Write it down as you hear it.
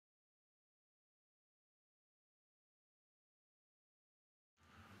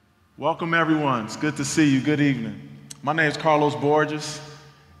Welcome, everyone. It's good to see you. Good evening. My name is Carlos Borges,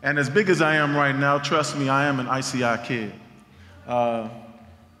 and as big as I am right now, trust me, I am an ICI kid. I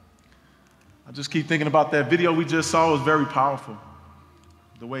just keep thinking about that video we just saw. It was very powerful.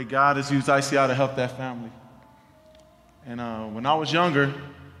 The way God has used ICI to help that family. And when I was younger,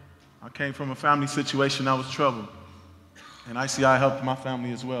 I came from a family situation that was troubled, and ICI helped my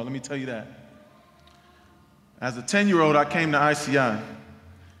family as well. Let me tell you that. As a 10-year-old, I came to ICI.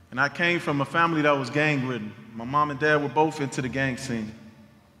 And I came from a family that was gang-ridden. My mom and dad were both into the gang scene.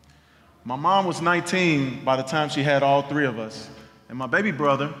 My mom was 19 by the time she had all three of us. And my baby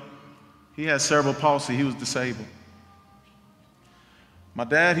brother, he had cerebral palsy. He was disabled. My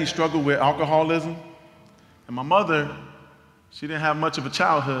dad, he struggled with alcoholism. And my mother, she didn't have much of a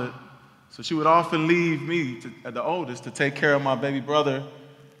childhood, so she would often leave me, the oldest, to take care of my baby brother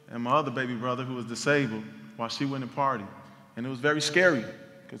and my other baby brother who was disabled while she went and partied. And it was very scary,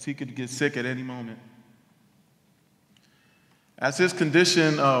 because he could get sick at any moment. As his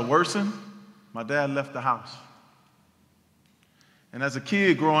condition worsened, my dad left the house. And as a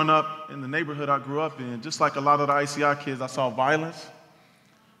kid growing up in the neighborhood I grew up in, just like a lot of the ICI kids, I saw violence,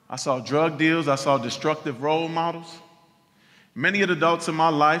 I saw drug deals, I saw destructive role models. Many of the adults in my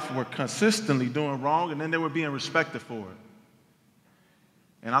life were consistently doing wrong, and then they were being respected for it.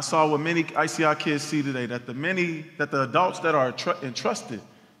 And I saw what many ICI kids see today, that the adults that are entrusted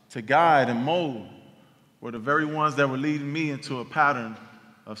to guide and mold were the very ones that were leading me into a pattern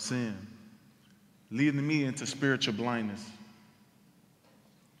of sin, leading me into spiritual blindness.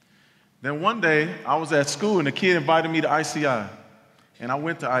 Then one day, I was at school, and a kid invited me to ICI, and I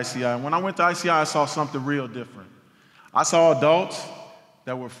went to ICI. And when I went to ICI, I saw something real different. I saw adults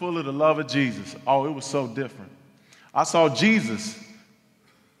that were full of the love of Jesus. Oh, it was so different. I saw Jesus.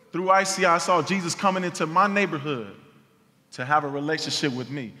 Through ICI, I saw Jesus coming into my neighborhood to have a relationship with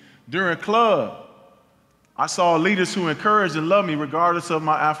me. During club, I saw leaders who encouraged and loved me regardless of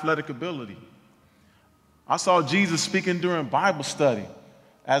my athletic ability. I saw Jesus speaking during Bible study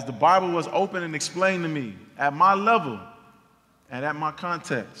as the Bible was open and explained to me at my level and at my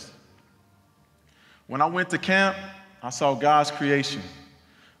context. When I went to camp, I saw God's creation.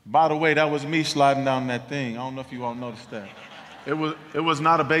 By the way, that was me sliding down that thing. I don't know if you all noticed that. It was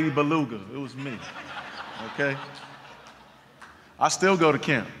not a baby beluga. It was me, okay? I still go to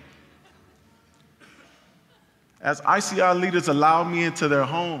camp. As ICI leaders allowed me into their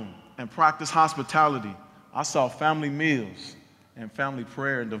home and practiced hospitality, I saw family meals and family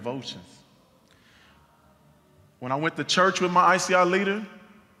prayer and devotions. When I went to church with my ICI leader,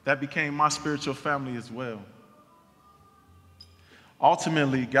 that became my spiritual family as well.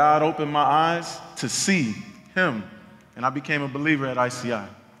 Ultimately, God opened my eyes to see Him, and I became a believer at ICI.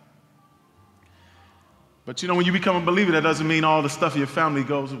 But you know, when you become a believer, that doesn't mean all the stuff of your family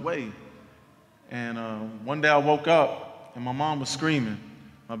goes away. And one day I woke up, and my mom was screaming.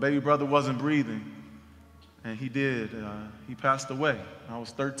 My baby brother wasn't breathing, and he did. He passed away. I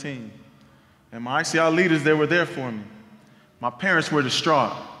was 13. And my ICI leaders, they were there for me. My parents were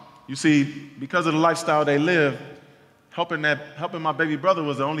distraught. You see, because of the lifestyle they lived, helping my baby brother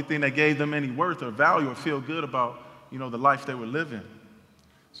was the only thing that gave them any worth or value or feel good about, the life they were living.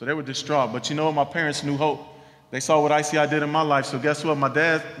 So they were distraught. But you know what? My parents knew hope. They saw what ICI did in my life. So guess what? My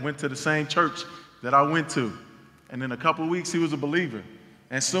dad went to the same church that I went to. And in a couple of weeks, he was a believer.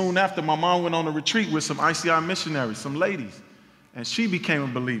 And soon after, my mom went on a retreat with some ICI missionaries, some ladies. And she became a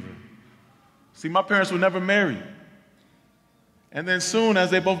believer. See, my parents were never married. And then soon, as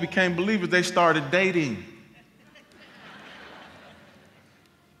they both became believers, they started dating.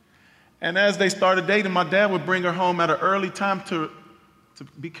 And as they started dating, my dad would bring her home at an early time to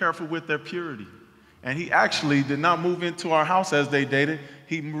be careful with their purity. And he actually did not move into our house as they dated.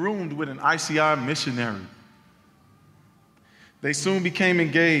 He roomed with an ICI missionary. They soon became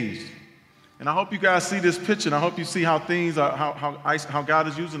engaged. And I hope you guys see this picture, and I hope you see how how God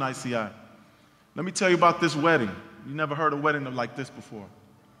is using ICI. Let me tell you about this wedding. You never heard a wedding like this before.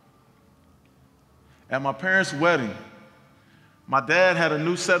 At my parents' wedding, my dad had a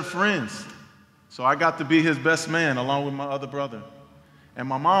new set of friends. So I got to be his best man along with my other brother. And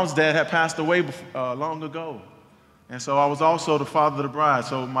my mom's dad had passed away long ago. And so I was also the father of the bride.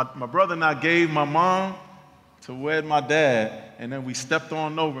 So my brother and I gave my mom to wed my dad, and then we stepped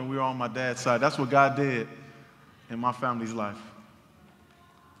on over and we were on my dad's side. That's what God did in my family's life.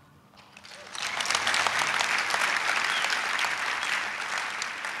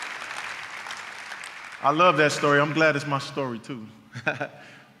 I love that story. I'm glad it's my story too.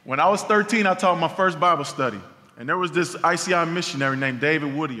 When I was 13, I taught my first Bible study. And there was this ICI missionary named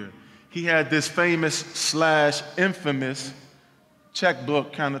David Whittier. He had this famous / infamous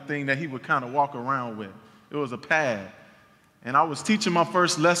checkbook kind of thing that he would kind of walk around with. It was a pad. And I was teaching my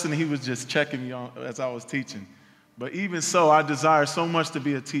first lesson, and he was just checking me on as I was teaching. But even so, I desire so much to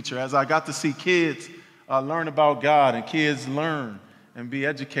be a teacher. As I got to see kids learn about God and kids learn and be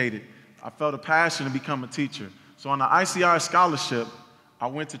educated, I felt a passion to become a teacher. So on the ICI scholarship, I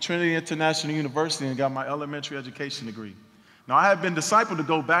went to Trinity International University and got my elementary education degree. Now, I had been discipled to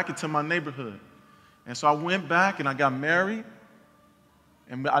go back into my neighborhood. And so I went back and I got married,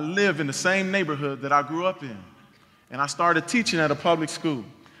 and I live in the same neighborhood that I grew up in. And I started teaching at a public school.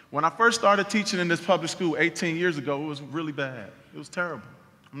 When I first started teaching in this public school 18 years ago, it was really bad. It was terrible.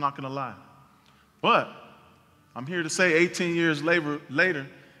 I'm not going to lie. But I'm here to say 18 years later,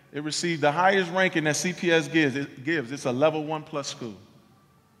 it received the highest ranking that CPS gives. It's a level 1+ school.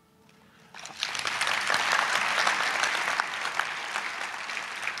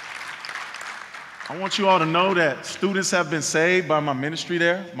 I want you all to know that students have been saved by my ministry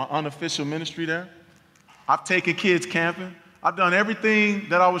there, my unofficial ministry there. I've taken kids camping. I've done everything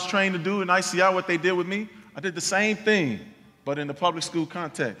that I was trained to do in ICI, what they did with me. I did the same thing, but in the public school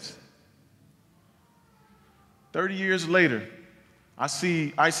context. 30 years later, I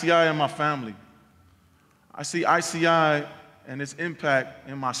see ICI in my family. I see ICI and its impact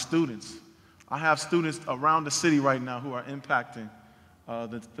in my students. I have students around the city right now who are impacting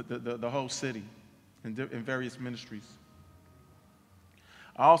the whole city in various ministries.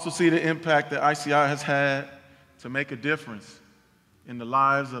 I also see the impact that ICI has had to make a difference in the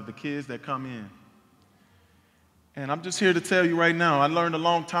lives of the kids that come in. And I'm just here to tell you right now, I learned a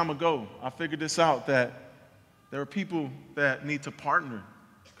long time ago, I figured this out, that there are people that need to partner,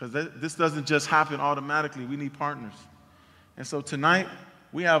 because this doesn't just happen automatically. We need partners. And so tonight,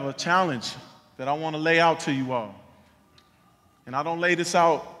 we have a challenge that I want to lay out to you all. And I don't lay this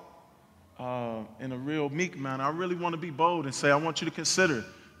out in a real meek manner. I really want to be bold and say, I want you to consider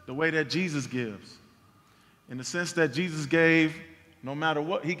the way that Jesus gives. In the sense that Jesus gave, no matter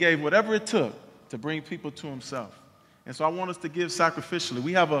what, he gave whatever it took to bring people to himself. And so I want us to give sacrificially.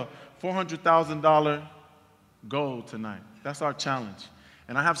 We have a $400,000 goal tonight. That's our challenge.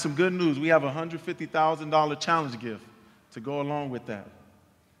 And I have some good news. We have a $150,000 challenge gift to go along with that.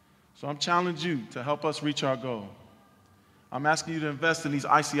 So I'm challenging you to help us reach our goal. I'm asking you to invest in these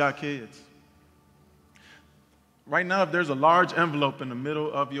ICI kids. Right now, if there's a large envelope in the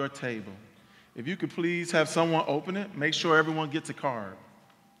middle of your table, if you could please have someone open it, make sure everyone gets a card.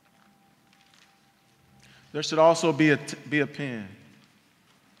 There should also be a pen.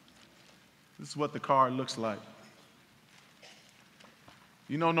 This is what the card looks like.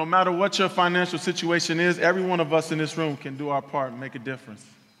 You know, no matter what your financial situation is, every one of us in this room can do our part and make a difference.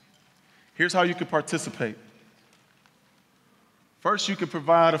 Here's how you can participate. First, you can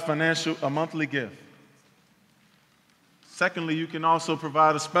provide a monthly gift. Secondly, you can also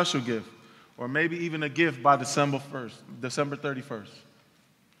provide a special gift, or maybe even a gift by December 31st.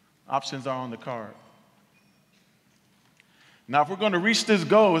 Options are on the card. Now, if we're going to reach this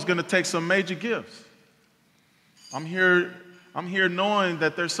goal, it's going to take some major gifts. I'm here knowing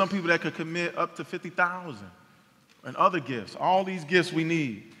that there's some people that could commit up to $50,000 and other gifts. All these gifts we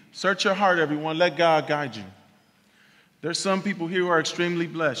need. Search your heart, everyone. Let God guide you. There's some people here who are extremely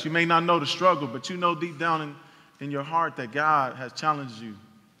blessed. You may not know the struggle, but you know deep down in your heart that God has challenged you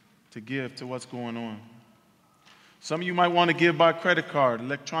to give to what's going on. Some of you might want to give by credit card,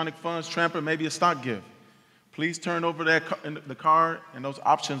 electronic funds, transfer, maybe a stock gift. Please turn over the card, and those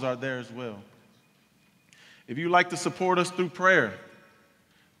options are there as well. If you'd like to support us through prayer,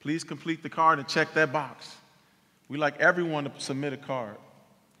 please complete the card and check that box. We'd like everyone to submit a card.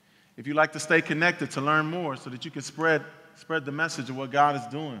 If you'd like to stay connected to learn more so that you can spread the message of what God is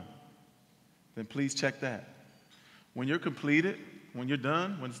doing, then please check that. When you're completed, when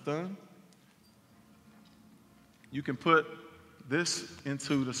it's done, you can put this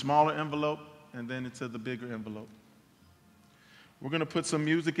into the smaller envelope and then into the bigger envelope. We're going to put some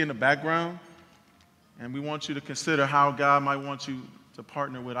music in the background, and we want you to consider how God might want you to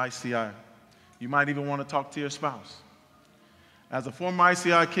partner with ICI. You might even want to talk to your spouse. As a former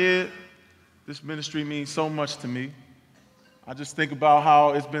ICI kid, this ministry means so much to me. I just think about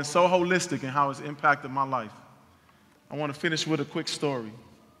how it's been so holistic and how it's impacted my life. I want to finish with a quick story.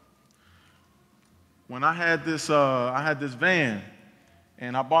 When I had this van,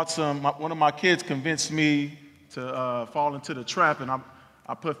 and I bought one of my kids convinced me to fall into the trap, and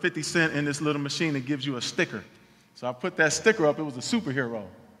I put 50 cents in this little machine that gives you a sticker. So I put that sticker up. It was a superhero.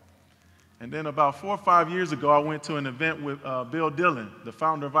 And then about 4 or 5 years ago, I went to an event with Bill Dillon, the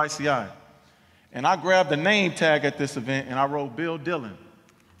founder of ICI. And I grabbed the name tag at this event, and I wrote Bill Dillon.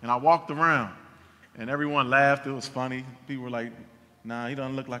 And I walked around, and everyone laughed. It was funny. People were like, Nah, he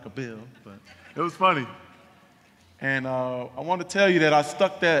doesn't look like a Bill, but it was funny. And I want to tell you that I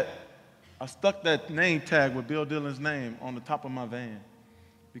stuck that name tag with Bill Dillon's name on the top of my van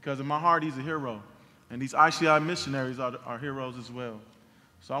because in my heart he's a hero, and these ICI missionaries are heroes as well.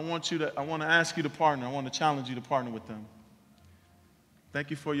 So I want to ask you to partner. I want to challenge you to partner with them. Thank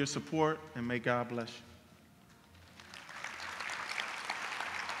you for your support, and may God bless you.